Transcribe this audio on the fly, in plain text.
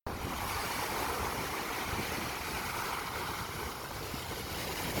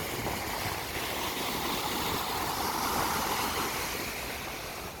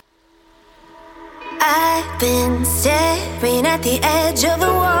been staring at the edge of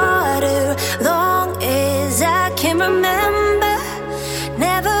the water long as I can remember,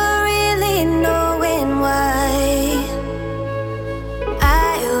 never really knowing why.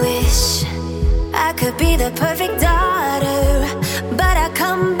 I wish I could be the perfect daughter, but I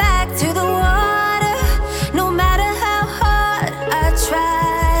come back to the water no matter how hard I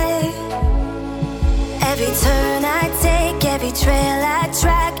try. Every turn I take, every trail I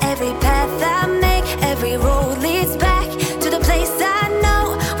track, every path I make, every road leads back to the place I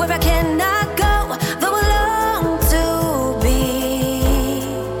know where I cannot go, though I long to be.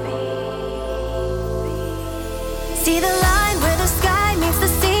 See the line where the sky meets the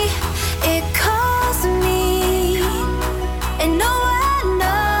sea, it calls me, and no one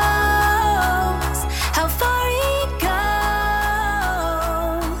knows how far it goes.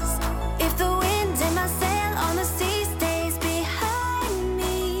 If the wind in my sail on the sea stays behind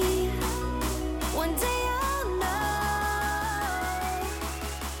me, one day I'll know.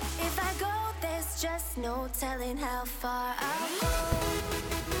 If I go, there's just no telling how far I'll go.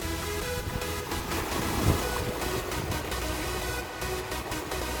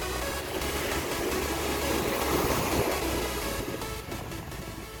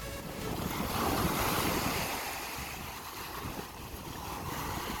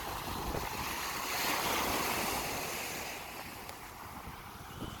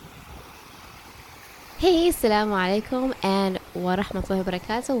 Hey, assalamu alaikum and wa rahmatullahi wa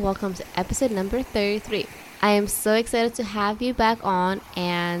barakatuh. Welcome to episode number 33. I am so excited to have you back on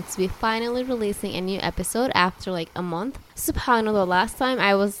and to be finally releasing a new episode after like a month. SubhanAllah, last time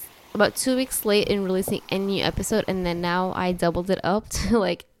I was about 2 weeks late in releasing a new episode, and then now I doubled it up to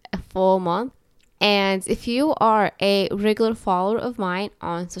like a full month. And if you are a regular follower of mine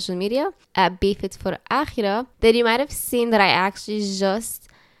on social media at BFit for Akhirah, then you might have seen that I actually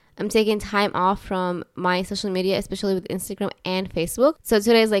I'm taking time off from my social media, especially with Instagram and Facebook. So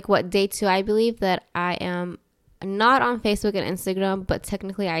today is like day 2, I believe, that I am not on Facebook and Instagram, but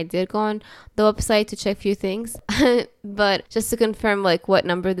technically I did go on the website to check a few things. But just to confirm like what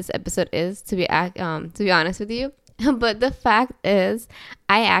number this episode is, to be honest with you. But the fact is,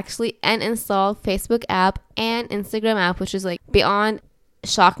 I actually uninstalled Facebook app and Instagram app, which is like beyond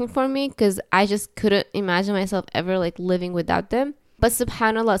shocking for me because I just couldn't imagine myself ever like living without them. But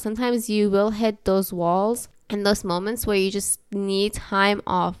subhanAllah, sometimes you will hit those walls and those moments where you just need time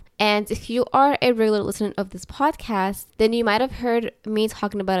off. And if you are a regular listener of this podcast, then you might have heard me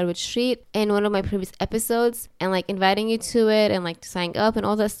talking about a retreat in one of my previous episodes and like inviting you to it and like signing up and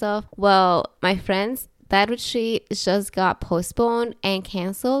all that stuff. Well, my friends, that retreat just got postponed and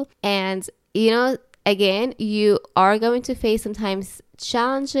canceled. And again, you are going to face sometimes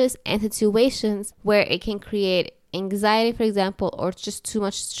challenges and situations where it can create anxiety, for example, or just too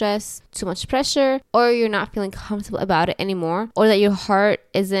much stress, too much pressure, or you're not feeling comfortable about it anymore, or that your heart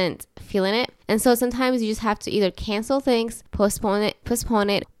isn't feeling it. And so sometimes you just have to either cancel things, postpone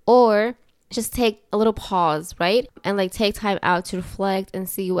it, or just take a little pause, right? And like take time out to reflect and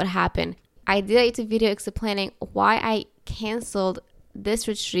see what happened. I did a YouTube video explaining why I canceled this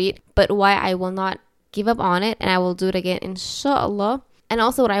retreat, but why I will not give up on it, and I will do it again, inshallah. And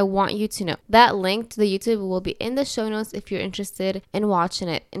also what I want you to know, that link to the YouTube will be in the show notes if you're interested in watching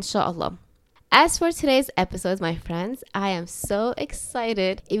it, inshallah. As for today's episode, my friends, I am so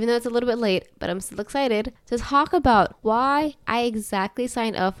excited, even though it's a little bit late, but I'm still excited to talk about why I exactly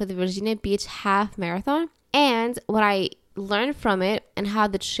signed up for the Virginia Beach Half Marathon and what I learned from it and how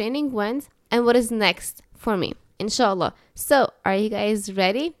the training went and what is next for me, inshallah. So, are you guys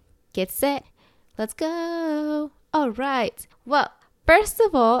ready? Get set. Let's go. All right. Well, first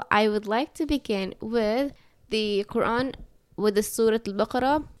of all, I would like to begin with the Quran, with the Surah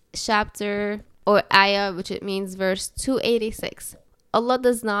Al-Baqarah, chapter or ayah, which it means verse 286. Allah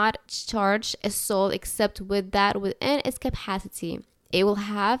does not charge a soul except with that within its capacity. It will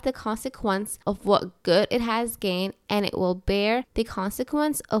have the consequence of what good it has gained, and it will bear the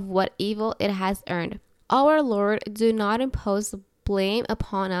consequence of what evil it has earned. Our Lord, do not impose blame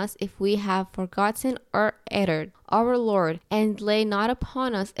upon us if we have forgotten or erred, our Lord, and lay not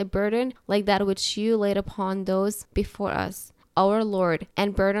upon us a burden like that which you laid upon those before us, our Lord,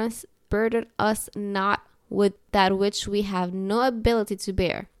 and burden us not with that which we have no ability to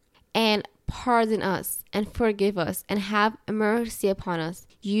bear, and pardon us and forgive us and have mercy upon us.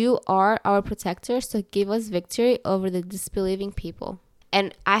 You are our protector, so give us victory over the disbelieving people.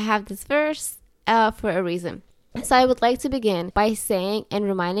 And I have this verse for a reason. So I would like to begin by saying and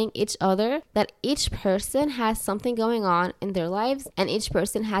reminding each other that each person has something going on in their lives, and each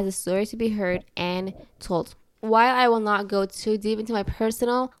person has a story to be heard and told. while I will not go too deep into my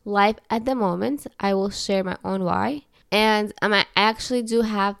personal life at the moment, I will share my own why. And I actually do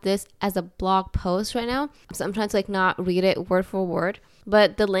have this as a blog post right now. So I'm trying to like not read it word for word.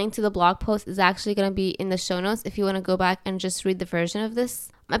 But the link to the blog post is actually going to be in the show notes if you want to go back and just read the version of this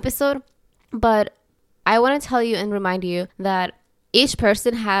episode. But I want to tell you and remind you that each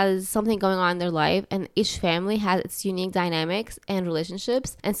person has something going on in their life, and each family has its unique dynamics and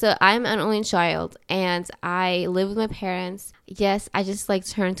relationships. And so I'm an only child, and I live with my parents. Yes, I just like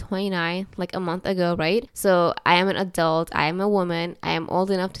turned 29 like a month ago, right? So I am an adult. I am a woman. I am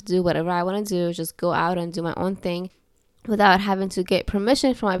old enough to do whatever I want to do, just go out and do my own thing without having to get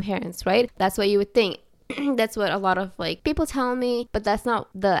permission from my parents, right? That's what you would think. That's what a lot of like people tell me, but that's not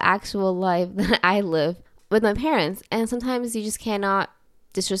the actual life that I live with my parents. And sometimes you just cannot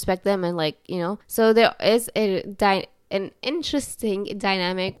disrespect them, and like, you know, so there is an interesting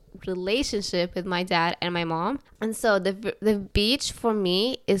dynamic relationship with my dad and my mom. And so the beach for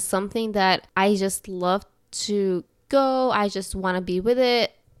me is something that I just love to go. I just want to be with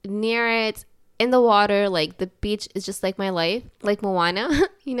it, near it, in the water. Like the beach is just like my life, like Moana.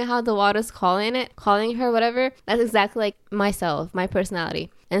 You know how the water's calling her, whatever. That's exactly like myself, my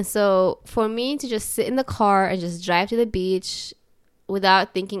personality. And so for me to just sit in the car and just drive to the beach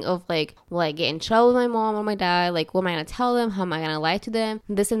without thinking of like, will I get in trouble with my mom or my dad? Like, what am I going to tell them? How am I going to lie to them?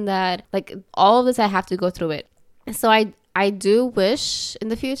 This and that. Like all of this, I have to go through it. And so I do wish in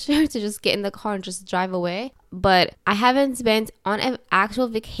the future to just get in the car and just drive away. But I haven't been on an actual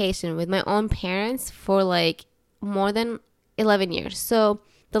vacation with my own parents for like more than 11 years. So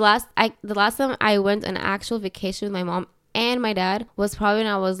the last time I went on an actual vacation with my mom and my dad was probably when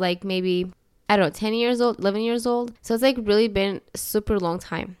I was like maybe, I don't know, 10 years old, 11 years old. So it's like really been a super long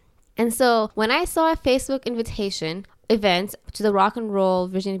time. And so when I saw a Facebook invitation event to the Rock and Roll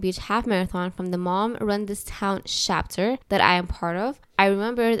Virginia Beach Half Marathon from the Mom Run This Town chapter that I am part of, I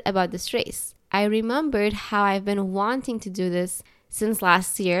remembered about this race. I remembered how I've been wanting to do this since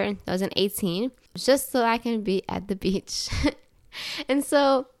last year in 2018, just so I can be at the beach. And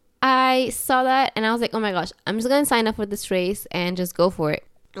so I saw that and I was like, oh my gosh, I'm just going to sign up for this race and just go for it.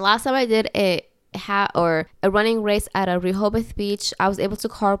 Last time I did a running race at a Rehoboth Beach, I was able to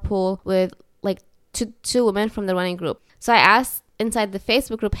carpool with like two women from the running group. So I asked inside the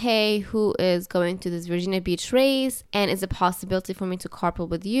Facebook group, hey, who is going to this Virginia Beach race? And is it a possibility for me to carpool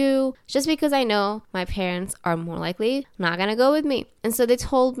with you? Just because I know my parents are more likely not going to go with me. And so they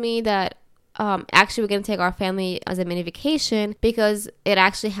told me that actually we're going to take our family as a mini vacation because it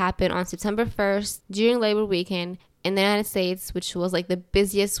actually happened on September 1st during Labor Weekend in the United States, which was like the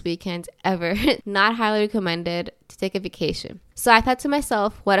busiest weekend ever. Not highly recommended to take a vacation. So I thought to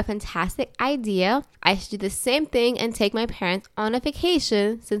myself, what a fantastic idea. I should do the same thing and take my parents on a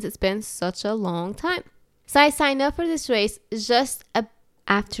vacation since it's been such a long time. So I signed up for this race just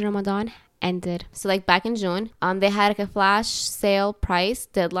after Ramadan ended. So like back in June, they had like a flash sale price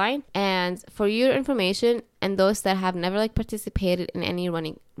deadline. And for your information, and those that have never like participated in any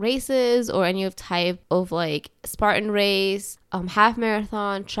running races or any type of like Spartan race, half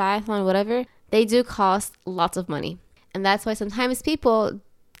marathon, triathlon, whatever, they do cost lots of money. And that's why sometimes people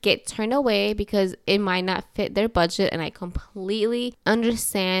get turned away because it might not fit their budget. And I completely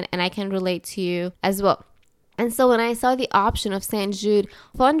understand and I can relate to you as well. And so when I saw the option of St. Jude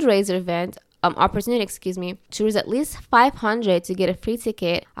fundraiser event, opportunity, to raise at least $500 to get a free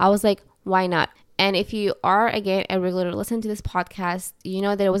ticket, I was like, why not? And if you are, again, a regular listener to this podcast, you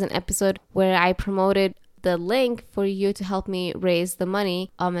know there was an episode where I promoted the link for you to help me raise the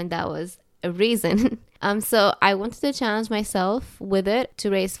money, and that was a reason. So I wanted to challenge myself with it to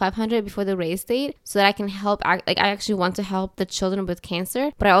raise $500 before the race date so that I can help. I actually want to help the children with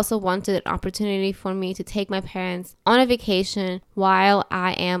cancer, but I also wanted an opportunity for me to take my parents on a vacation while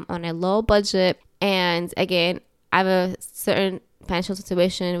I am on a low budget. And again, I have a certain financial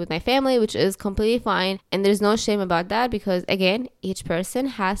situation with my family, which is completely fine. And there's no shame about that because, again, each person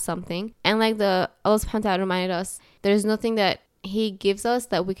has something. And like Allah subhanahu wa ta'ala reminded us, there's nothing that He gives us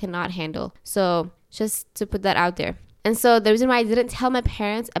that we cannot handle. So just to put that out there. And so the reason why I didn't tell my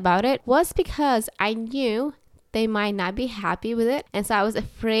parents about it was because I knew they might not be happy with it. And so I was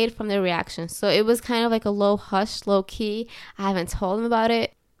afraid from their reaction. So it was kind of like a low hush, low key. I haven't told them about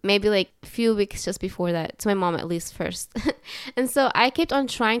it. Maybe like a few weeks just before that, to my mom at least first. And so I kept on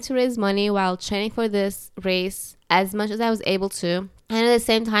trying to raise money while training for this race as much as I was able to. And at the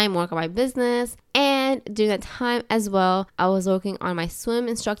same time, work on my business. And during that time as well, I was working on my swim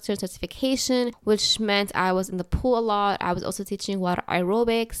instructor certification, which meant I was in the pool a lot. I was also teaching water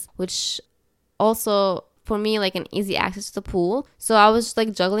aerobics, which also for me like an easy access to the pool. So I was just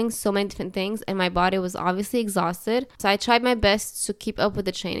like juggling so many different things and my body was obviously exhausted. So I tried my best to keep up with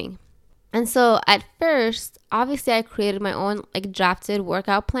the training. And so at first, obviously I created my own like drafted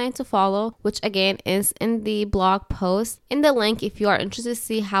workout plan to follow, which again is in the blog post in the link if you are interested to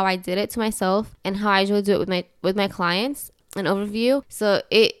see how I did it to myself and how I usually do it with my clients, an overview. So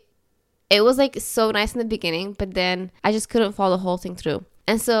it was like so nice in the beginning, but then I just couldn't follow the whole thing through.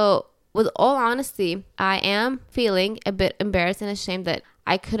 And so with all honesty, I am feeling a bit embarrassed and ashamed that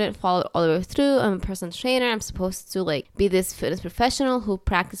I couldn't follow it all the way through. I'm a personal trainer. I'm supposed to like be this fitness professional who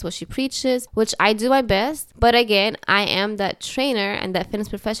practices what she preaches, which I do my best. But again, I am that trainer and that fitness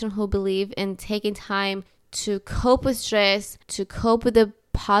professional who believe in taking time to cope with stress, to cope with a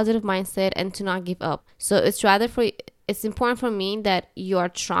positive mindset, and to not give up. So it's important for me that you are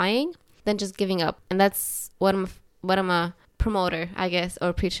trying than just giving up. And that's what I'm a promoter, I guess,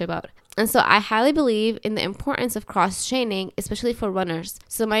 or preacher about. And so I highly believe in the importance of cross training, especially for runners.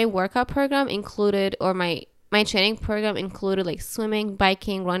 So my workout program included, or my training program included like swimming,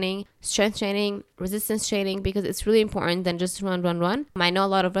 biking, running, strength training, resistance training, because it's really important than just run. I know a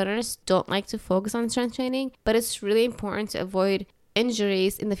lot of runners don't like to focus on strength training, but it's really important to avoid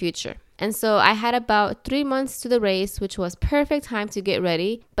injuries in the future. And so I had about 3 months to the race, which was perfect time to get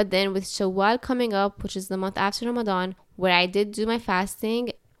ready. But then with Shawwal coming up, which is the month after Ramadan, where I did do my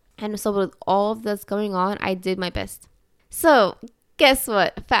fasting, and so with all of this going on, I did my best. So guess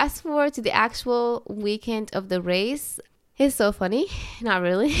what? Fast forward to the actual weekend of the race. It's so funny. Not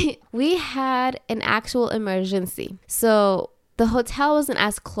really. We had an actual emergency. So the hotel wasn't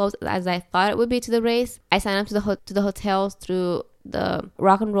as close as I thought it would be to the race. I signed up to the hotels through the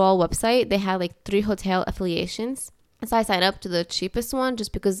Rock and Roll website. They had like 3 hotel affiliations. So I signed up to the cheapest one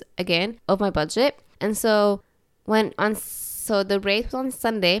just because, again, of my budget. And so so the race was on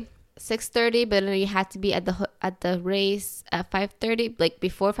Sunday, 6:30, but then you had to be at the race at 5:30, like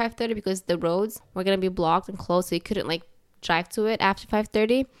before 5:30, because the roads were gonna be blocked and closed, so you couldn't like drive to it after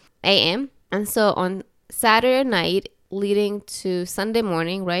 5:30 a.m. And so on Saturday night, leading to Sunday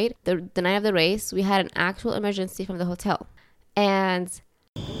morning, right, the night of the race, we had an actual emergency from the hotel, and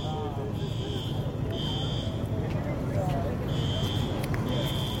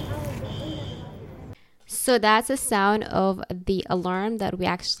so that's the sound of the alarm that we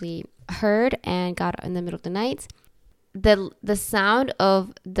actually heard and got in the middle of the night. The sound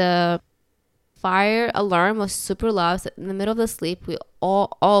of the fire alarm was super loud. So in the middle of the sleep, we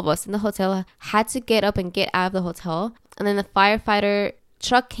all of us in the hotel had to get up and get out of the hotel. And then the firefighter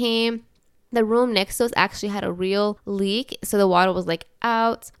truck came. The room next to us actually had a real leak, so the water was like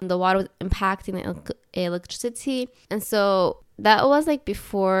out, and the water was impacting the electricity. And so that was like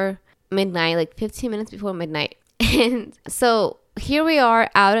before midnight, like 15 minutes before midnight. And so here we are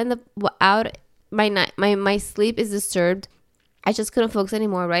my sleep is disturbed. I just couldn't focus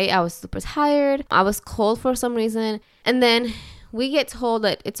anymore, right? I was super tired. I was cold for some reason. And then we get told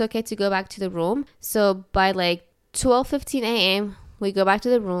that it's okay to go back to the room. So by like 12:15 a.m., we go back to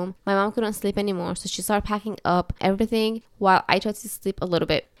the room. My mom couldn't sleep anymore, so she started packing up everything while I tried to sleep a little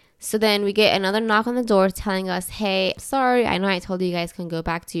bit. So then we get another knock on the door telling us, hey, sorry, I know I told you guys can go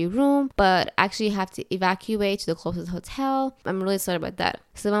back to your room, but actually you have to evacuate to the closest hotel. I'm really sorry about that.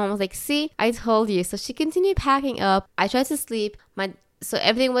 So my mom was like, see, I told you. So she continued packing up. I tried to sleep. So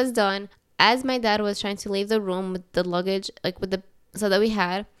everything was done. As my dad was trying to leave the room with the luggage, like with the stuff that we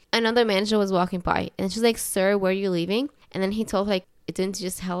had, another manager was walking by. And she's like, sir, where are you leaving? And then he told her, like, didn't you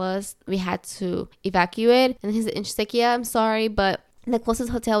just tell us we had to evacuate? And she's like, yeah, I'm sorry, but the closest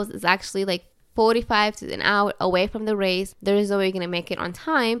hotel is actually like 45 to an hour away from the race. There is no way you're going to make it on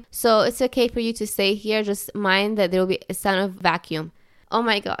time. So it's okay for you to stay here. Just mind that there will be a sound of vacuum. Oh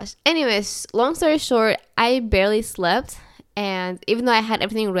my gosh. Anyways, long story short, I barely slept. And even though I had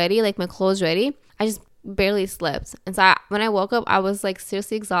everything ready, like my clothes ready, I just barely slept. And so when I woke up, I was like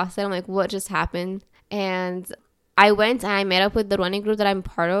seriously exhausted. I'm like, what just happened? And I went and I met up with the running group that I'm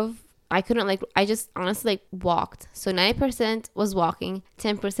part of. I just honestly walked. So 90% was walking,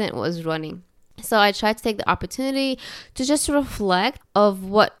 10% was running. So I tried to take the opportunity to just reflect of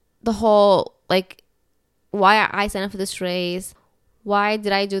what the whole, like, why I signed up for this race. Why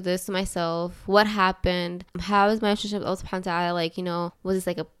did I do this to myself? What happened? How is my relationship with Allah subhanahu wa ta'ala? Like, was this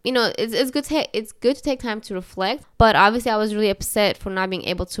like it's good to take time to reflect. But obviously I was really upset for not being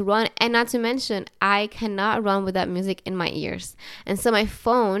able to run. And not to mention, I cannot run without music in my ears. And so my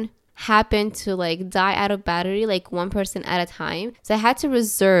phone happened to like die out of battery, like 1% at a time. So I had to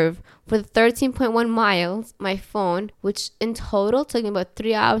reserve for the 13.1 miles my phone, which in total took me about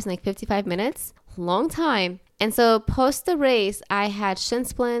 3 hours and like 55 minutes. Long time. And so post the race, I had shin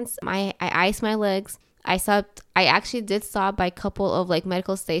splints. I iced my legs. I actually did stop by a couple of like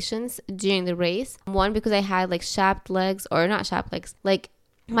medical stations during the race. One, because I had like chapped legs, or not chapped legs, like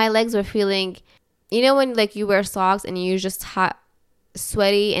my legs were feeling, you know, when like you wear socks and you're just hot,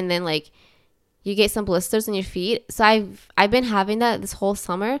 sweaty, and then like you get some blisters on your feet. So I've been having that this whole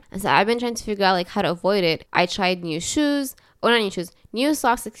summer, and so I've been trying to figure out like how to avoid it. I tried new shoes, or not new shoes, new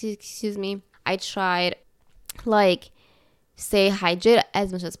socks, excuse me. I tried like stay hydrated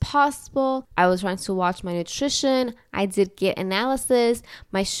as much as possible. I was trying to watch my nutrition. I did gait analysis.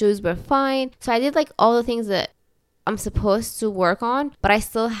 My shoes were fine. So I did like all the things that I'm supposed to work on, but I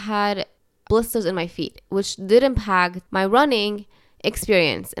still had blisters in my feet, which did impact my running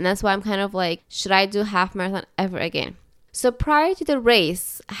experience. And that's why I'm kind of like, should I do half marathon ever again? So prior to the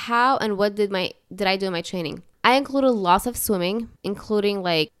race, how and what did I do in my training? I included lots of swimming, including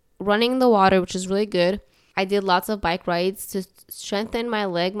like running in the water, which is really good. I did lots of bike rides to strengthen my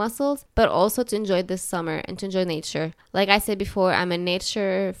leg muscles, but also to enjoy this summer and to enjoy nature. Like I said before, I'm a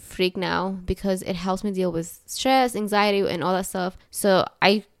nature freak now because it helps me deal with stress, anxiety, and all that stuff. So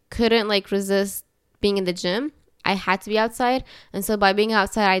I couldn't like resist being in the gym. I had to be outside. And so by being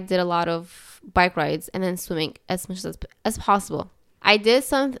outside, I did a lot of bike rides and then swimming as much as possible. I did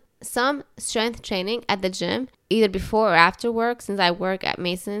some strength training at the gym, either before or after work, since I work at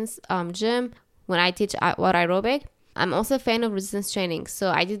Mason's gym when I teach water aerobic. I'm also a fan of resistance training. So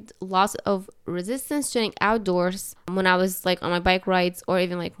I did lots of resistance training outdoors when I was like on my bike rides or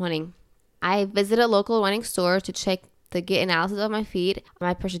even like running. I visited a local running store to check the gait analysis of my feet.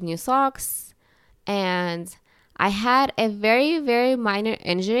 I purchased new socks, and I had a very, very minor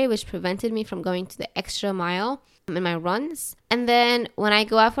injury which prevented me from going to the extra mile in my runs. And then when I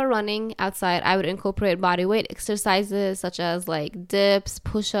go out for running outside, I would incorporate body weight exercises such as like dips,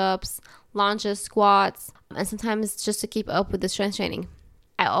 push-ups, lunges, squats, and sometimes just to keep up with the strength training.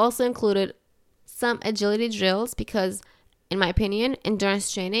 I also included some agility drills because, in my opinion,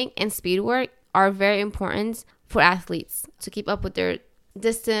 endurance training and speed work are very important for athletes to keep up with their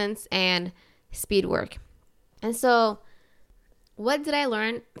distance and speed work. And so, what did I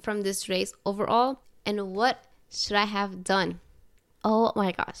learn from this race overall, and what should I have done? Oh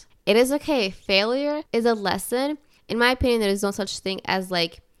my gosh. It is okay. Failure is a lesson. In my opinion, there is no such thing as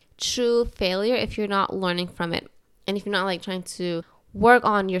like true failure if you're not learning from it, and if you're not like trying to work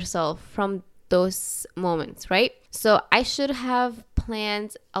on yourself from those moments, right? So I should have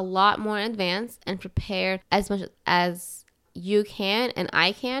planned a lot more in advance and prepared as much as you can and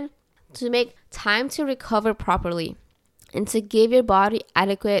I can to make time to recover properly and to give your body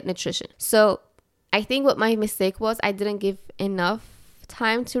adequate nutrition. So I think what my mistake was, I didn't give enough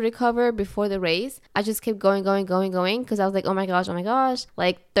time to recover before the race. I just kept going because I was like, oh my gosh,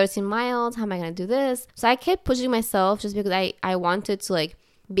 like 13 miles, how am I gonna do this? So I kept pushing myself just because I wanted to like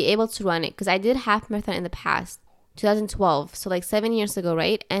be able to run it, because I did half marathon in the past, 2012, so like 7 years ago,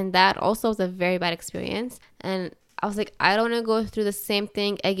 right? And that also was a very bad experience, and I was like, I don't want to go through the same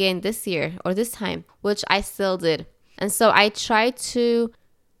thing again this year or this time, which I still did. And so I tried to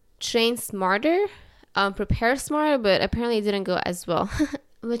train smarter, prepare smarter, but apparently it didn't go as well,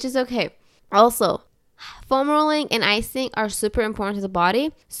 which is okay. Also, foam rolling and icing are super important to the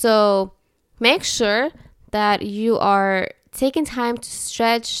body. So make sure that you are taking time to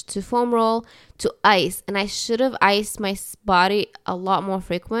stretch, to foam roll, to ice. And I should have iced my body a lot more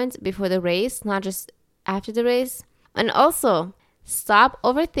frequent before the race, not just after the race. And also, stop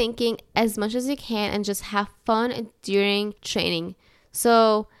overthinking as much as you can and just have fun during training.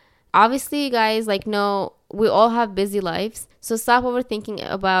 So obviously, you guys, like, no, we all have busy lives. So stop overthinking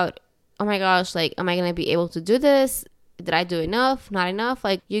about, oh my gosh, like, am I going to be able to do this? Did I do enough? Not enough?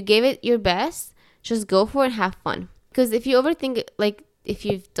 Like, you gave it your best. Just go for it and have fun. Because if you overthink, like, if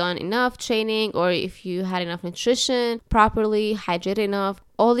you've done enough training or if you had enough nutrition, properly hydrated enough,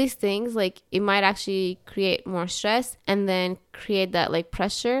 all these things, like, it might actually create more stress and then create that, like,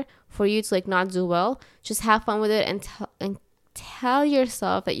 pressure for you to, like, not do well. Just have fun with it and tell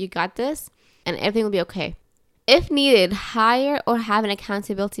yourself that you got this and everything will be okay. If needed, hire or have an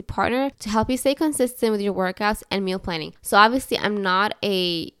accountability partner to help you stay consistent with your workouts and meal planning. So obviously, I'm not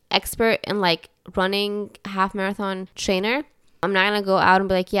a expert in like running half marathon trainer. I'm not gonna go out and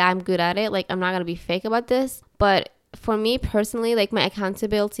be like, yeah, I'm good at it. Like, I'm not gonna be fake about this. But for me personally, like, my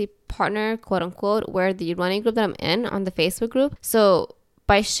accountability partner, quote unquote, were the running group that I'm in on the Facebook group. So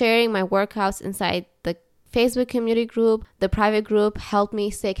by sharing my workouts inside the Facebook community group, the private group helped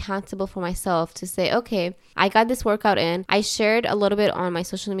me stay accountable for myself to say, okay, I got this workout in. I shared a little bit on my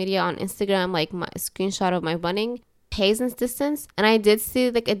social media on Instagram, like my screenshot of my running pace and distance, and I did see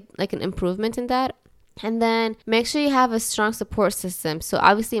like an improvement in that. And then make sure you have a strong support system. So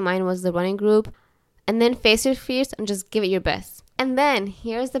obviously mine was the running group, And then face your fears and just give it your best. And then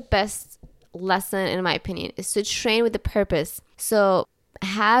here's the best lesson, in my opinion, is to train with a purpose. So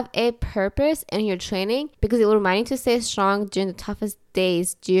have a purpose in your training because it will remind you to stay strong during the toughest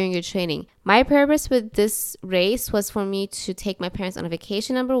days during your training. My purpose with this race was for me to take my parents on a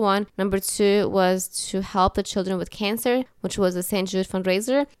vacation, number one. Number two was to help the children with cancer, which was a St. Jude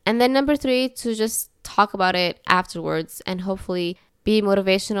fundraiser. And then number three, to just talk about it afterwards and hopefully be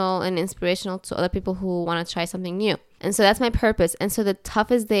motivational and inspirational to other people who want to try something new. And so that's my purpose. And so the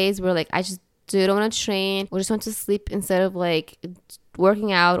toughest days were like, I just don't want to train or just want to sleep instead of like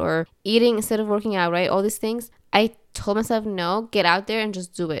working out, or eating instead of working out, right? All these things. I told myself, no, get out there and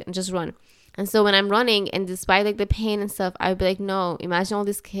just do it and just run. And so when I'm running, and despite like the pain and stuff, I'd be like, no, imagine all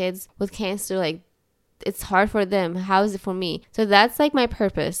these kids with cancer, like it's hard for them. How is it for me? So that's like my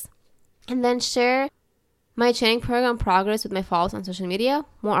purpose. And then share my training program progress with my followers on social media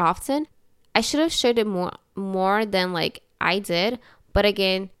more often. I should have shared it more than like I did. But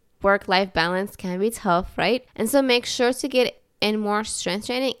again, work-life balance can be tough, right? And so make sure to get in more strength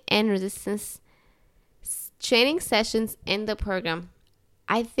training and resistance training sessions in the program.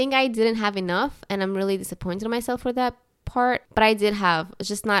 I think I didn't have enough, and I'm really disappointed in myself for that part. But I did have, it's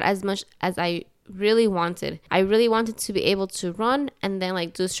just not as much as I really wanted. I really wanted to be able to run and then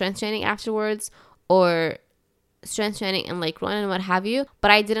like do strength training afterwards, or strength training and like run and what have you.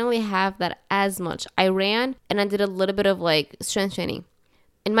 But I didn't really have that as much. I ran and I did a little bit of like strength training.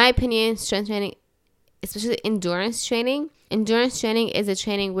 In my opinion, strength training, especially endurance training is a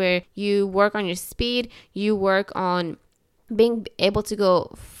training where you work on your speed, you work on being able to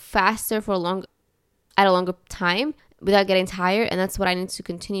go faster at a longer time without getting tired. And that's what I need to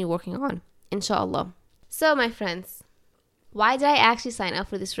continue working on, inshallah. So my friends, why did I actually sign up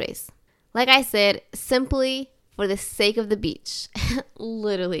for this race? Like I said, simply for the sake of the beach,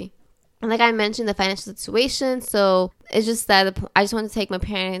 literally. And like I mentioned, the financial situation. So it's just that I just want to take my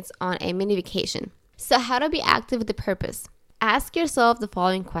parents on a mini vacation. So how to be active with a purpose? Ask yourself the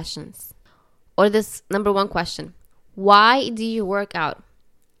following questions. Or this number one question. Why do you work out?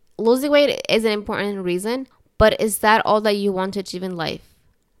 Losing weight is an important reason, but is that all that you want to achieve in life?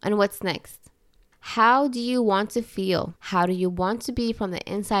 And what's next? How do you want to feel? How do you want to be from the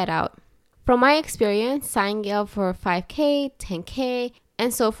inside out? From my experience, signing up for 5K, 10K,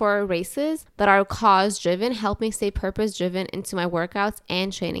 and so for races that are cause-driven help me stay purpose-driven into my workouts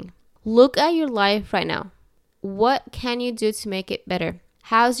and training. Look at your life right now. What can you do to make it better?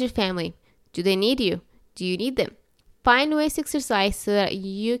 How's your family? Do they need you? Do you need them? Find ways to exercise so that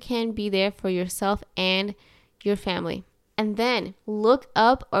you can be there for yourself and your family. And then look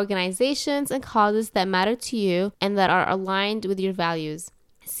up organizations and causes that matter to you and that are aligned with your values.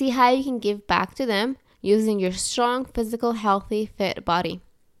 See how you can give back to them using your strong, physical, healthy, fit body.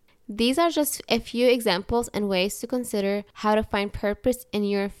 These are just a few examples and ways to consider how to find purpose in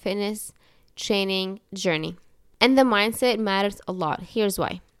your fitness training journey. And the mindset matters a lot. Here's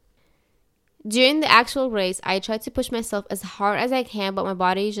why. During the actual race, I tried to push myself as hard as I can, but my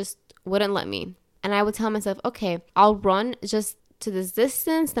body just wouldn't let me. And I would tell myself, okay, I'll run just to this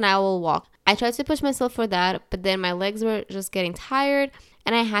distance, then I will walk. I tried to push myself for that, but then my legs were just getting tired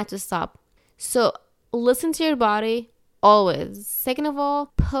and I had to stop. So listen to your body always. Second of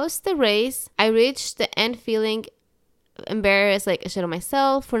all, post the race, I reached the end feeling embarrassed, like ashamed of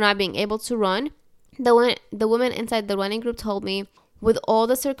myself for not being able to run. The woman inside the running group told me, with all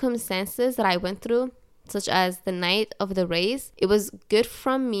the circumstances that I went through, such as the night of the race, it was good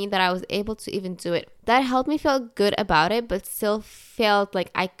from me that I was able to even do it. That helped me feel good about it, but still felt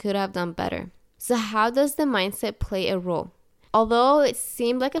like I could have done better. So how does the mindset play a role? Although it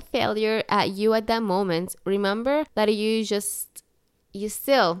seemed like a failure at you at that moment, remember that you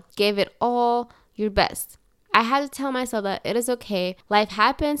still gave it all your best. I had to tell myself that it is okay, life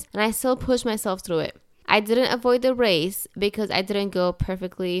happens, and I still push myself through it. I didn't avoid the race because it didn't go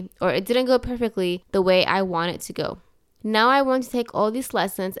perfectly the way I want it to go. Now I want to take all these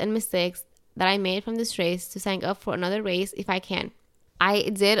lessons and mistakes that I made from this race to sign up for another race if I can. I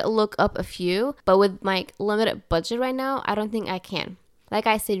did look up a few, but with my limited budget right now, I don't think I can. Like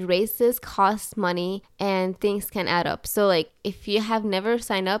I said, races cost money and things can add up. So like if you have never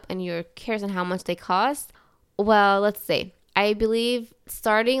signed up and you're curious on how much they cost, well, let's say, I believe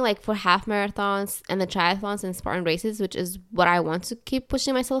starting like for half marathons and the triathlons and Spartan races, which is what I want to keep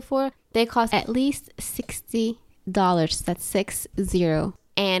pushing myself for, they cost at least $60. That's 60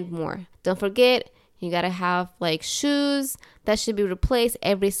 and more. Don't forget, you gotta have like shoes that should be replaced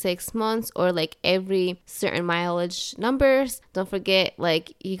every 6 months or like every certain mileage numbers. Don't forget,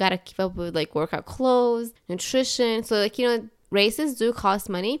 like you gotta keep up with like workout clothes, nutrition. So like, races do cost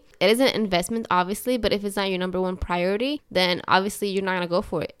money. It is an investment, obviously, but if it's not your number one priority, then obviously you're not going to go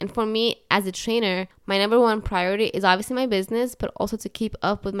for it. And for me as a trainer, my number one priority is obviously my business, but also to keep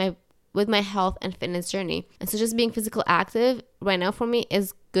up with my health and fitness journey. And so just being physical active right now for me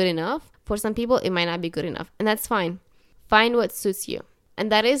is good enough. For some people, it might not be good enough, and that's fine. Find what suits you.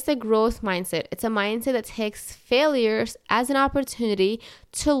 And that is the growth mindset. It's a mindset that takes failures as an opportunity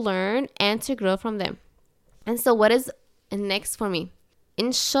to learn and to grow from them. And so what is next for me?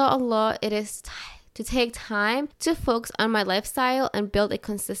 Inshallah, it is to take time to focus on my lifestyle and build a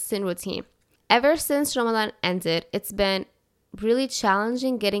consistent routine. Ever since Ramadan ended, it's been really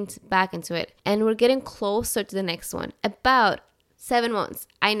challenging getting back into it. And we're getting closer to the next one. About 7 months.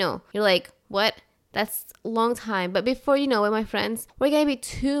 I know. You're like, what? That's a long time. But before you know it, my friends, we're going to be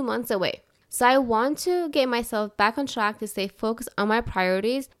 2 months away. So I want to get myself back on track to stay focused on my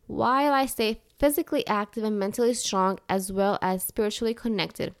priorities while I stay physically active and mentally strong, as well as spiritually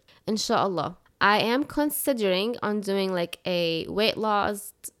connected. Inshallah. I am considering on doing like a weight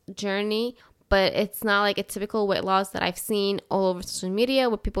loss journey, but it's not like a typical weight loss that I've seen all over social media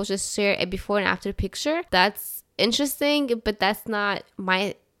where people just share a before and after picture. That's interesting, but that's not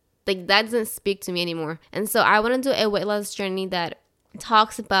that doesn't speak to me anymore. And so I want to do a weight loss journey that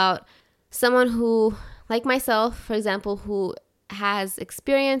talks about someone who, like myself, for example, who has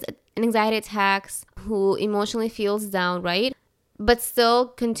experienced anxiety attacks, who emotionally feels down, right? But still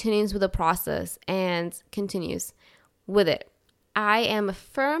continues with the process and continues with it. I am a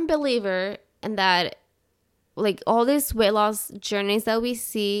firm believer in that, like all these weight loss journeys that we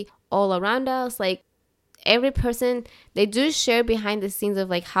see all around us, like every person, they do share behind the scenes of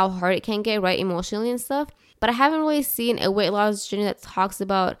like how hard it can get, right, emotionally and stuff. But I haven't really seen a weight loss journey that talks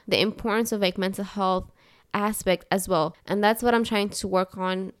about the importance of like mental health aspect as well. And that's what I'm trying to work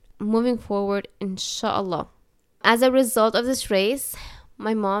on moving forward, inshallah. As a result of this race,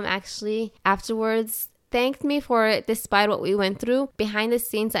 my mom actually afterwards thanked me for it, despite what we went through behind the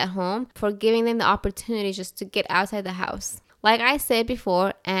scenes at home, for giving them the opportunity just to get outside the house. Like I said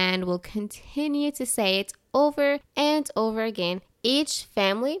before, and will continue to say it over and over again, each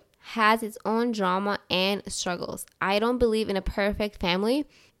family has its own drama and struggles. I don't believe in a perfect family.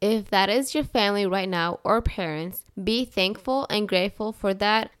 If that is your family right now or parents, be thankful and grateful for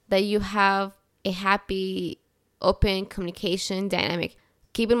that you have a happy, open communication dynamic.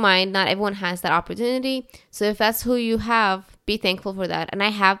 Keep in mind, not everyone has that opportunity. So if that's who you have, be thankful for that. And I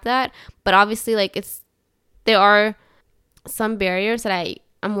have that, but obviously there are some barriers that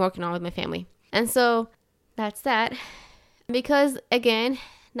I'm working on with my family. And so that's that. Because again,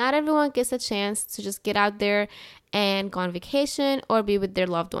 not everyone gets a chance to just get out there and go on vacation or be with their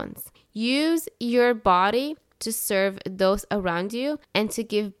loved ones. Use your body to serve those around you and to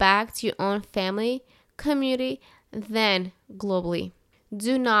give back to your own family, community, then globally.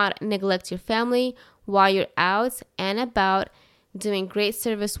 Do not neglect your family while you're out and about doing great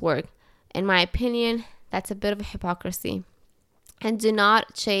service work. In my opinion, that's a bit of a hypocrisy. And do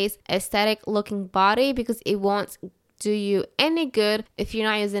not chase aesthetic looking body, because it won't do you any good if you're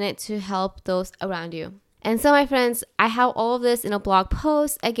not using it to help those around you. And so my friends, I have all of this in a blog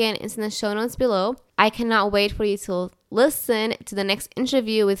post. Again, it's in the show notes below. I cannot wait for you to listen to the next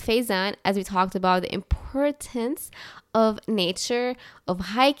interview with Faizan as we talked about the importance of nature, of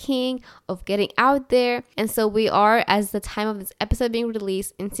hiking, of getting out there. And so we are, as the time of this episode being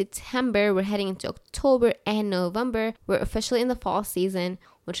released in September, we're heading into October and November. We're officially in the fall season,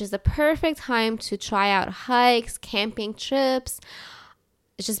 which is the perfect time to try out hikes, camping trips,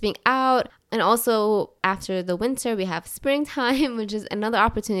 just being out. And also after the winter, we have springtime, which is another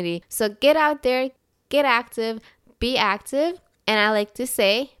opportunity. So get out there, get active, be active. And I like to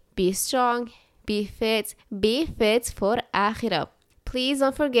say, be strong, be fit for Akhirah. Please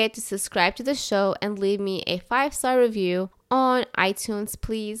don't forget to subscribe to the show and leave me a 5-star review on iTunes,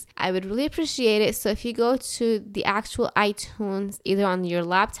 please. I would really appreciate it. So if you go to the actual iTunes, either on your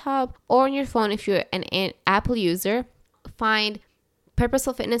laptop or on your phone, if you're an Apple user, find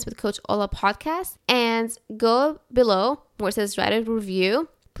Purposeful Fitness with Coach Ola podcast and go below where it says write a review.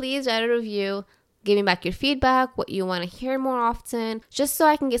 Please write a review. Give me back your feedback, what you want to hear more often, just so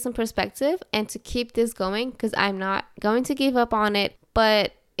I can get some perspective and to keep this going, because I'm not going to give up on it,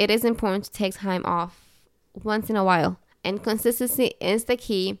 but it is important to take time off once in a while. And consistency is the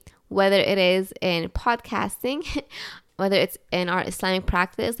key, whether it is in podcasting, whether it's in our Islamic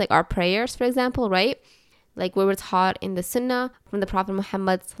practice, like our prayers, for example, right? Like we were taught in the Sunnah from the Prophet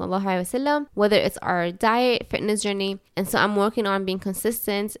Muhammad sallallahu alaihi wasallam, whether it's our diet, fitness journey. And so I'm working on being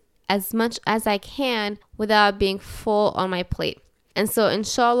consistent as much as I can without being full on my plate. And so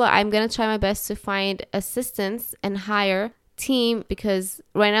inshallah, I'm going to try my best to find assistance and hire team, because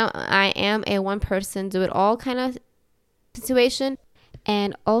right now I am a one person do it all kind of situation.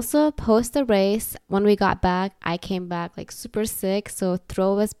 And also post the race, when we got back, I came back like super sick, so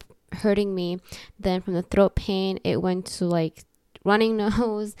throat was hurting me. Then from the throat pain, it went to like running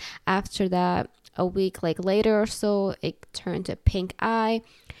nose. After that, a week like later or so, it turned to pink eye.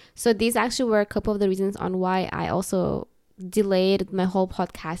 So these actually were a couple of the reasons on why I also delayed my whole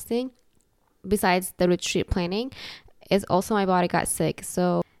podcasting. Besides the retreat planning, is also my body got sick,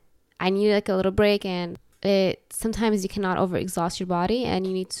 so I needed like a little break. And sometimes you cannot overexhaust your body, and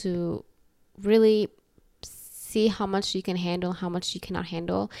you need to really see how much you can handle, how much you cannot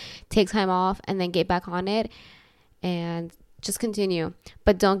handle, take time off, and then get back on it and just continue.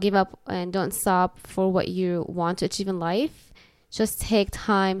 But don't give up and don't stop for what you want to achieve in life. Just take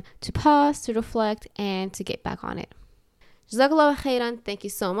time to pause, to reflect, and to get back on it. Jazakallah khairan. Thank you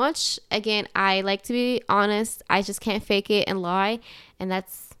so much. Again, I like to be honest. I just can't fake it and lie. And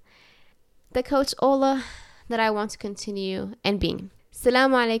that's the Coach Ola that I want to continue and being.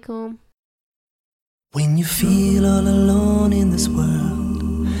 Assalamu alaikum. When you feel all alone in this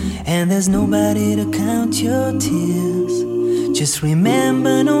world and there's nobody to count your tears, just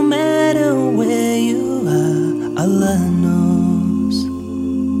remember, no matter where you are, Allah knows.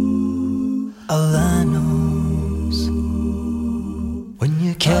 Allah knows. When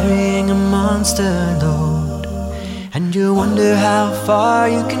you're carrying a monster load and you wonder how far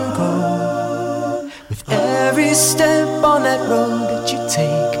you can go, with every step on that road that you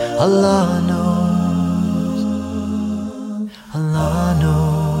take, Allah knows. Allah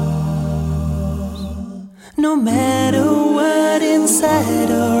knows. No matter what, inside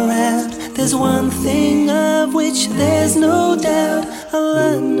or out, there's one thing of which there's no doubt.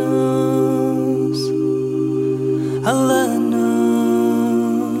 Allah knows. Allah knows.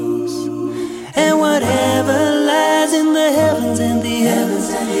 And whatever lies in the heavens and the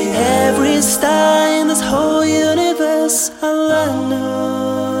earth, every star in this whole universe, Allah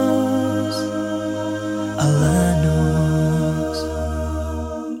knows. Allah knows.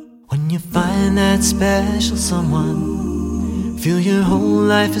 When you find that special someone, feel your whole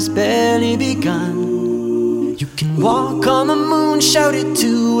life has barely begun, you can walk on the moon, shout it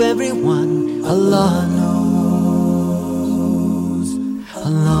to everyone. Allah knows.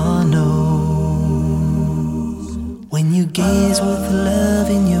 Allah knows. When you gaze with love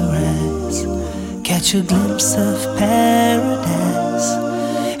in your eyes, catch a glimpse of paradise,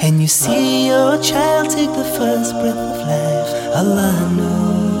 and you see your child take the first breath of life, Allah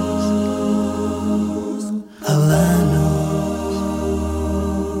knows. Allah knows.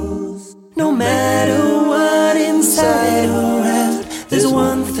 No matter what, inside or out, there's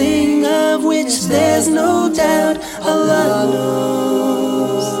one thing of which there's no doubt. Allah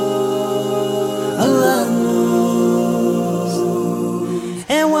knows. Allah knows.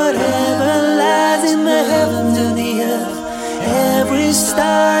 And whatever lies in the heavens and the earth, every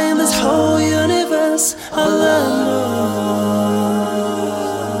star in this whole universe, Allah knows.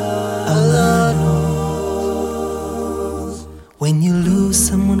 Allah knows. When you lose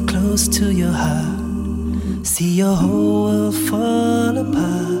someone close to your heart, see your whole world fall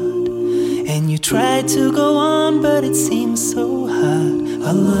apart, and you try to go on, but it seems so hard.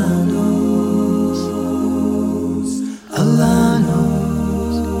 Allah knows. Allah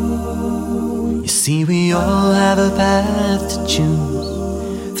knows. You see, we all have a path to choose.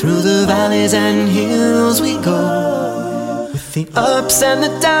 Through the valleys and hills we go, with the ups and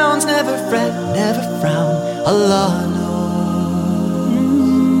the downs, never fret, never frown. Allah knows.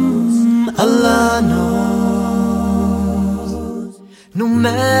 Allah knows. No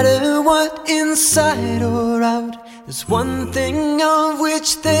matter what, inside or out, there's one thing of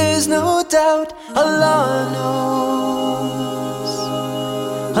which there's no doubt. Allah knows.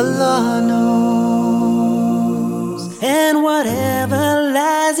 Allah knows. And whatever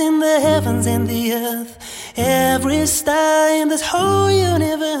lies in the heavens and the earth, every star in this whole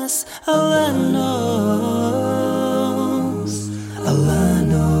universe, Allah knows. Allah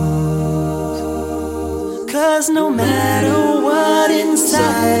knows. 'Cause no matter what,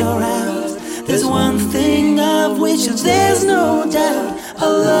 inside or out, there's one thing of which there's no doubt.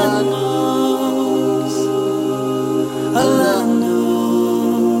 Allah knows. Allah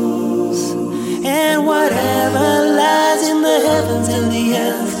knows. And whatever lies in the heavens and the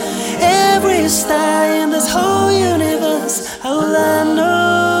earth, every star in this whole universe, Allah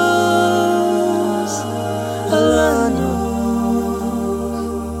knows. Allah knows.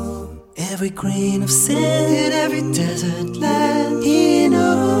 Every grain of sand in every desert land, He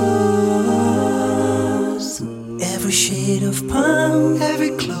knows. Every shade of palm,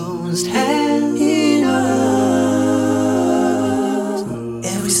 every closed hand, He knows.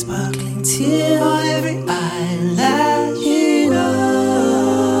 sparkling tear on every eyelash. He knows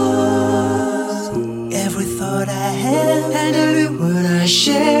every thought I have and every word I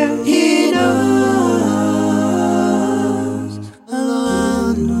share.